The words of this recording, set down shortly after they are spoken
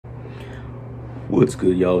What's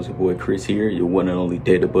good, y'all? It's your boy Chris here, your one and only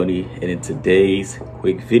Data Bunny, and in today's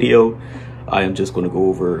quick video I am just going to go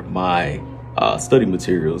over my study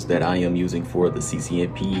materials that I am using for the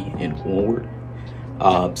CCNP and onward.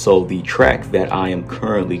 So the track that I am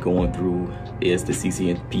currently going through is the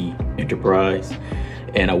CCNP Enterprise,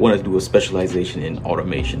 and I want to do a specialization in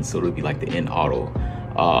automation, so it'll be like the in auto.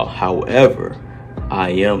 However, I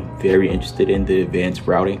am very interested in the advanced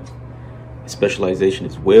routing specialization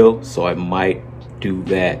as well, so I might do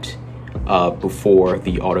that before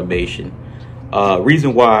the automation.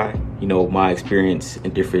 Reason why, my experience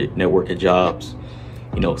in different networking jobs,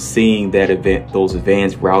 seeing that those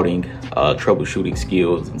advanced routing troubleshooting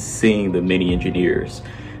skills, and seeing the many engineers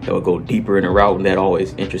that will go deeper into routing, that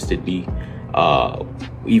always interested me,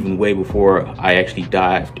 even way before I actually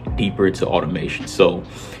dived deeper into automation. So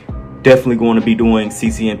definitely going to be doing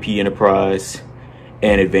CCNP Enterprise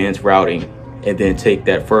and advanced routing, and then take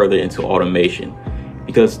that further into automation.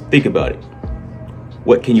 Because think about it,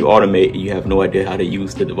 what can you automate? You have no idea how to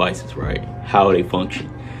use the devices, right? How they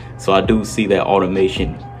function. So I do see that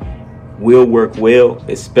automation will work well,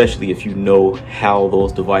 especially if you know how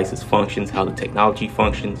those devices functions, how the technology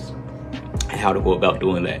functions, and how to go about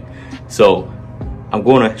doing that. So I'm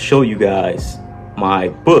going to show you guys my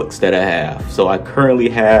books that I have. So I currently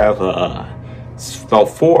have about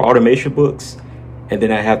 4 automation books, and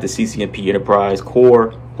then I have the CCNP Enterprise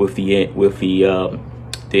Core with the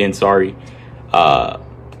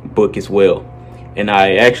book as well. And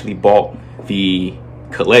I actually bought the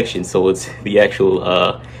collection, so it's the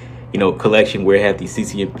actual collection where I have the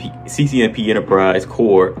CCNP Enterprise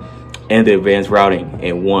Core and the advanced routing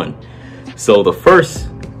in one. So the first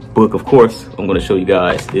book, of course, I'm going to show you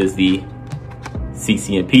guys is the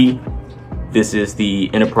CCNP. This is the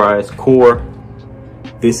Enterprise Core.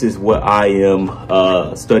 This is what I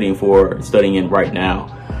am studying in right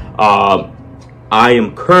now. I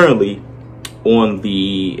am currently on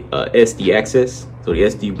the SD Access, so the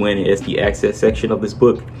SD-WIN and SD Access section of this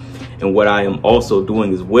book. And what I am also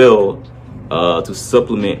doing as well to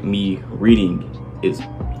supplement me reading is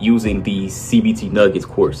using the CBT Nuggets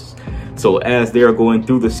courses. So as they're going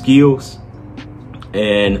through the skills,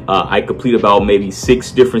 and I complete about maybe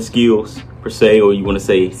 6 different skills per se, or you want to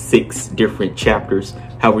say 6 different chapters,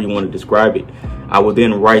 however you want to describe it, I will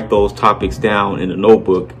then write those topics down in a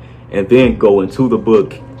notebook, and then go into the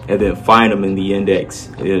book and then find them in the index,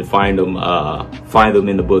 and then find them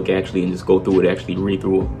in the book actually, and just go through it, actually read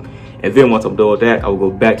through them. And then once I'm done with that, I will go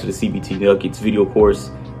back to the CBT Nuggets video course,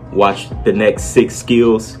 watch the next 6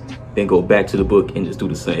 skills, then go back to the book and just do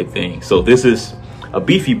the same thing. So this is a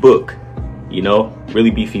beefy book, really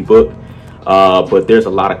beefy book, but there's a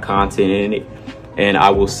lot of content in it. And I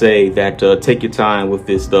will say that take your time with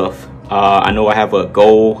this stuff. I know I have a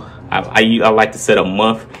goal. I like to set a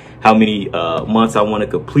month, how many months I want to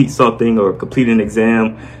complete something or complete an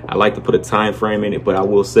exam. I like to put a time frame in it, but I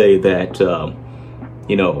will say that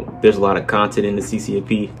there's a lot of content in the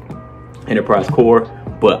CCNP Enterprise Core,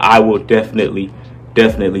 but I will definitely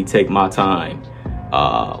take my time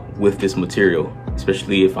with this material,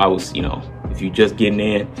 especially if I was, if you're just getting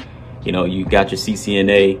in, you got your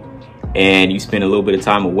CCNA and you spend a little bit of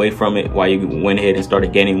time away from it while you went ahead and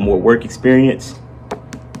started gaining more work experience.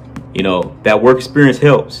 That work experience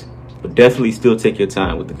helps, but definitely still take your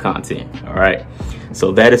time with the content. All right,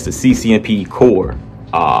 so that is the CCNP Core,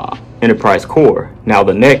 Enterprise Core. Now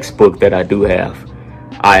the next book that I do have,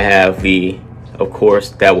 of course,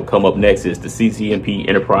 that will come up next, is the CCNP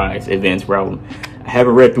Enterprise Advanced Routing. I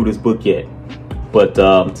haven't read through this book yet, but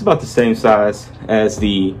it's about the same size as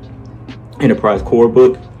the Enterprise Core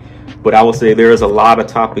book. But I will say there's a lot of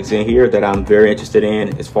topics in here that I'm very interested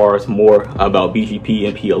in, as far as more about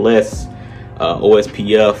BGP, MPLS,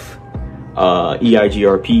 OSPF,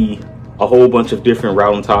 EIGRP, a whole bunch of different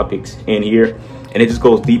routing topics in here, and it just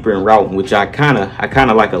goes deeper in routing, which I kind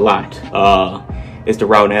of like a lot. It's the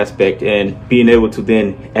routing aspect, and being able to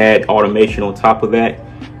then add automation on top of that,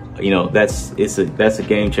 that's a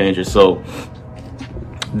game changer. So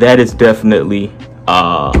that is definitely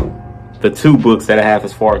the 2 books that I have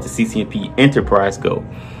as far as the CCNP Enterprise go.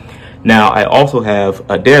 Now I also have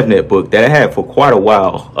a DevNet book that I had for quite a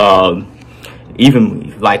while,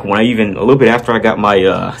 even like a little bit after I got my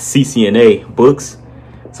CCNA books.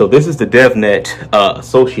 So this is the DevNet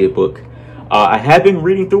associate book. I have been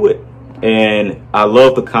reading through it, and I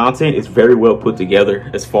love the content. It's very well put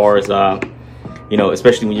together, as far as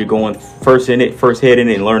especially when you're going first head in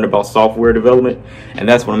and learn about software development. And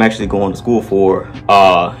that's what I'm actually going to school for,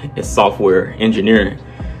 is software engineering.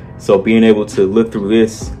 So being able to look through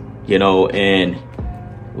this, and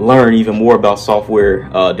learn even more about software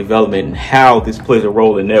development and how this plays a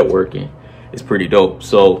role in networking, is pretty dope.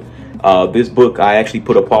 So this book, I actually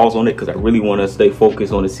put a pause on it because I really want to stay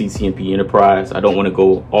focused on the CCNP Enterprise. I don't want to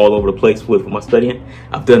go all over the place with my studying.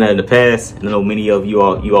 I've done that in the past, and I know many of you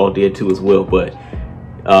all did too as well. But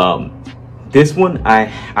this one,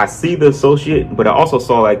 I see the associate, but I also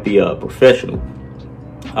saw like the professional,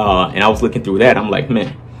 and I was looking through that. I'm like,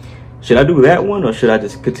 man, should I do that one or should I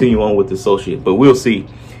just continue on with the associate? But we'll see.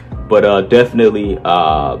 But definitely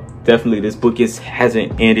this book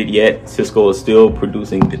hasn't ended yet. Cisco is still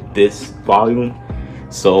producing this volume.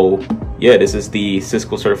 So yeah, this is the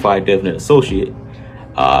Cisco Certified DevNet Associate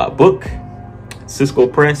book, Cisco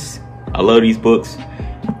Press. I love these books.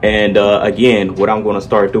 And again, what I'm going to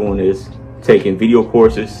start doing is taking video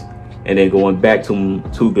courses and then going back to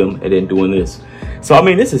them and then doing this. So I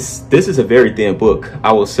mean, this is a very thin book.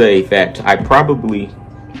 I will say that I probably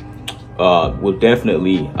will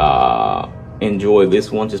definitely enjoy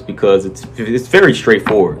this one just because it's very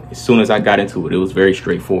straightforward. As soon as I got into it, it was very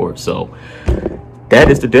straightforward. So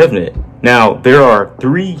that is the DevNet. Now there are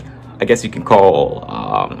three, I guess you can call,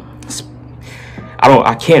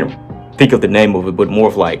 I can't think of the name of it, but more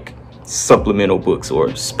of like supplemental books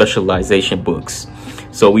or specialization books.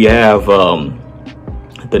 So we have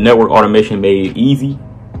the Network Automation Made Easy.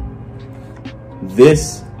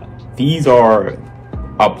 These are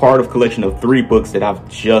a part of a collection of 3 books that I've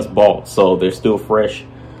just bought, so they're still fresh.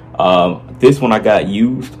 This one I got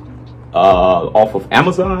used off of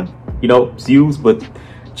Amazon. You know, it's used, but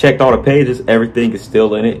checked all the pages. Everything is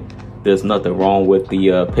still in it. There's nothing wrong with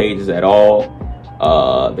the pages at all.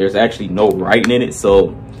 There's actually no writing in it.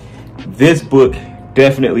 So this book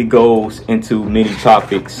definitely goes into many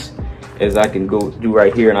topics, as I can go do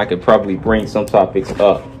right here, and I could probably bring some topics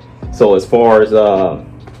up. So as far as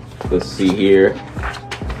let's see here,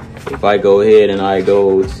 if I go ahead and I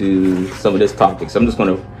go to some of this topics, I'm just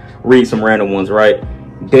going to read some random ones, right?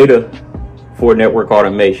 Data for network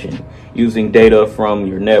automation, using data from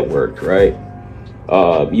your network, right?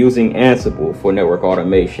 Using Ansible for network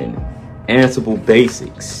automation, Ansible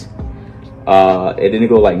basics, and then it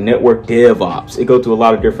go like network DevOps. It go to a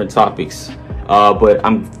lot of different topics, but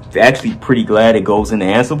I'm actually pretty glad it goes into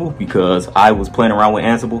Ansible because I was playing around with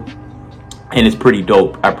Ansible and it's pretty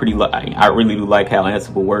dope. I really do like how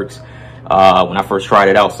Ansible works when I first tried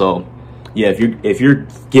it out. So yeah, if you're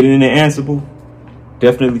getting into Ansible,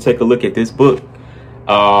 definitely take a look at this book.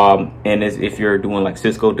 And if you're doing like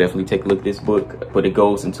Cisco, definitely take a look at this book. But it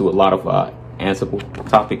goes into a lot of Ansible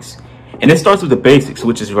topics, and it starts with the basics,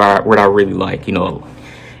 which is what I really like. You know,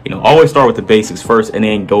 always start with the basics first, and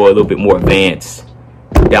then go a little bit more advanced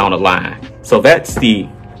down the line. So that's the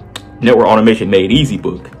Network Automation Made Easy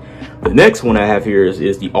book. The next one I have here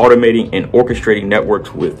is the Automating and Orchestrating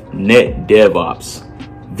Networks with Net DevOps.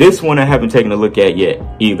 This one I haven't taken a look at yet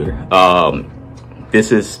either.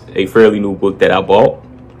 This is a fairly new book that I bought.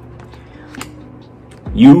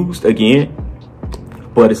 Used again,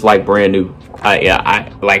 but it's like brand new.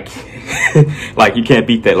 I like like you can't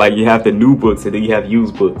beat that. Like you have the new books and then you have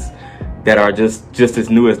used books that are just as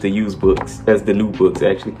new as the used books, as the new books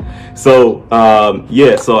actually. So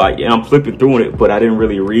yeah, so I'm flipping through it, but I didn't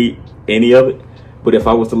really read any of it. But if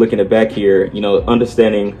I was to look in the back here, you know,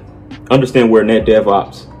 understand where Net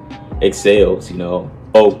DevOps excels, you know.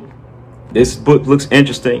 Oh, this book looks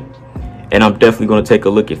interesting, and I'm definitely going to take a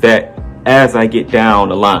look at that as I get down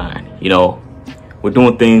the line. You know, we're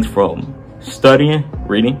doing things from studying,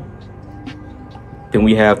 reading, then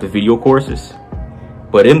we have the video courses,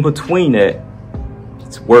 but in between that,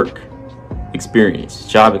 it's work experience,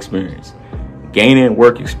 job experience, gaining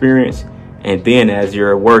work experience. And then as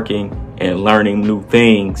you're working and learning new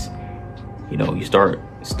things, you know, you start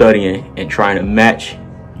studying and trying to match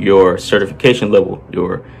your certification level,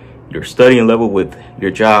 your studying level with your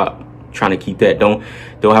job, trying to keep that. Don't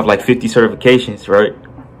have like 50 certifications, right?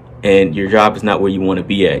 And your job is not where you want to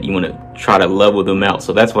be at. You want to try to level them out.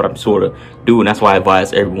 So that's what I'm sort of doing. That's why I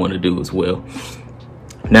advise everyone to do as well.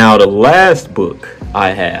 Now, the last book I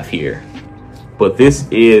have here, but this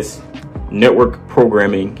is Network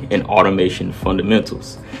Programming and Automation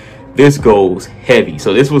Fundamentals. This goes heavy.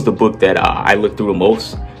 So this was the book that I looked through the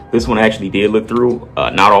most. This one I actually did look through,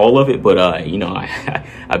 not all of it, but you know,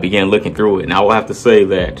 I began looking through it, and I will have to say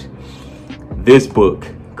that this book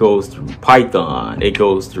goes through Python, it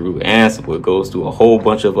goes through Ansible, it goes through a whole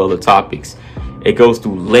bunch of other topics. It goes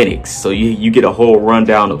through Linux, so you get a whole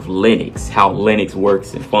rundown of Linux, how Linux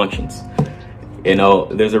works and functions. You know,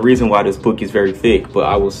 there's a reason why this book is very thick, but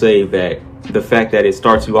I will say that the fact that it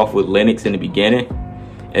starts you off with Linux in the beginning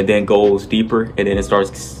and then goes deeper, and then it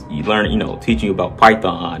starts you learn, you know, teaching you about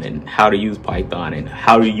Python and how to use Python and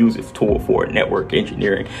how to use its tool for network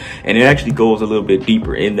engineering, and it actually goes a little bit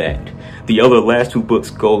deeper in that. The other last two books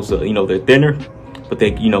goes, you know, they're thinner, but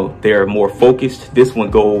they, you know, they're more focused. This one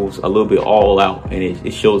goes a little bit all out, and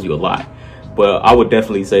it shows you a lot. But I would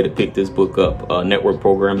definitely say to pick this book up, Network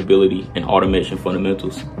Programmability and Automation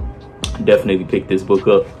Fundamentals. Definitely pick this book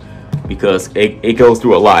up because it goes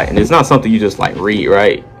through a lot, and it's not something you just like read,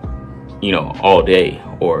 right, you know, all day,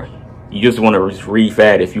 or you just want to read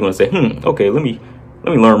fat if you want to say, okay, let me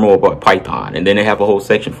learn more about Python, and then they have a whole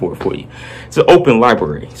section for you. It's an open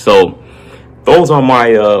library. So those are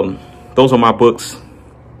my books: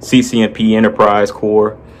 CCNP Enterprise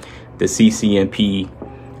Core, the CCNP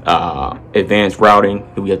Advanced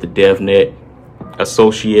Routing. We have the DevNet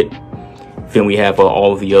Associate. Then we have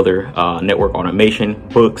all of the other network automation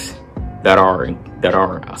books that are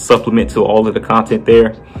a supplement to all of the content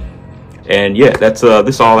there. And yeah, that's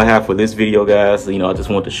this is all I have for this video, guys. You know, I just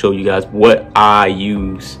want to show you guys what I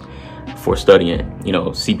use for studying, you know,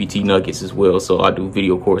 CPT nuggets as well. So I do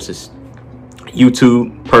video courses.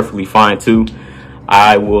 YouTube, perfectly fine too.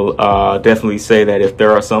 I will definitely say that if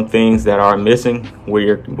there are some things that are missing where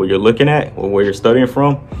you're looking at or where you're studying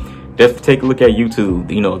from, definitely take a look at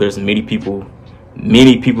YouTube. You know, there's many people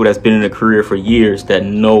that's been in a career for years that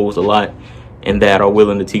knows a lot and that are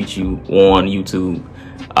willing to teach you on YouTube,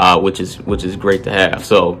 which is great to have.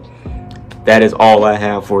 So that is all I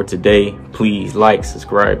have for today. Please like,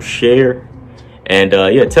 subscribe, share, and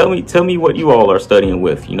yeah, tell me what you all are studying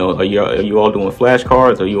with. You know, are you all doing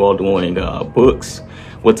flashcards? Are you all doing books?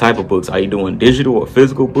 What type of books? Are you doing digital or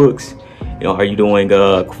physical books? You know, are you doing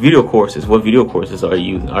video courses? What video courses are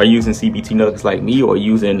you using? Are you using CPT nuggets like me, or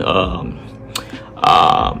using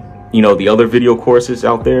you know, the other video courses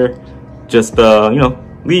out there? Just you know,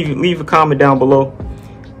 leave a comment down below,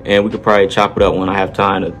 and we could probably chop it up when I have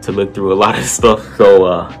time to look through a lot of stuff.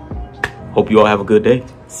 So hope you all have a good day.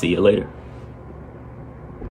 See you later.